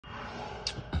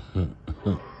Yeah,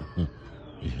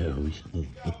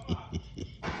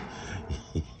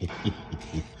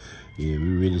 yeah, we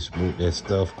really smoke that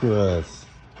stuffed crust.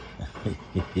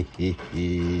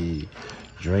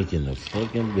 Drinking the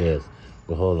fucking best.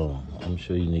 But hold on, I'm gonna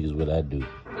show you niggas what I do.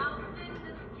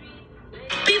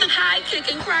 Be the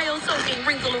high-kicking, cryo-soaking,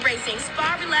 wrinkle-erasing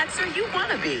spa relaxer you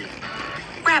want to be.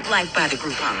 Grab Life by the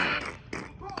Groupon.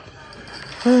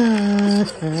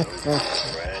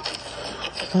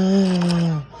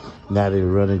 Now they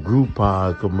running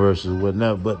Groupon commercials with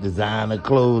nothing but designer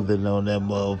clothing on that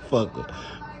motherfucker.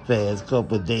 Past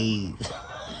couple days.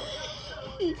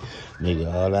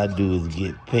 Nigga, all I do is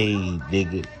get paid,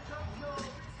 nigga.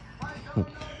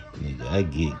 Nigga, I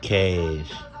get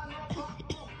cash.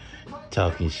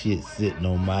 Talking shit sitting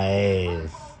on my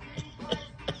ass.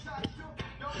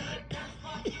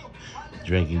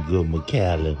 Drinking good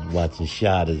Macallan, watching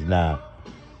Shotters now.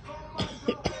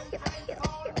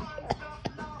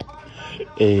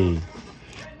 Hey,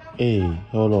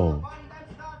 hold on.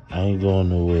 I ain't going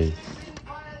nowhere.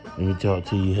 Let me talk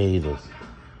to you haters.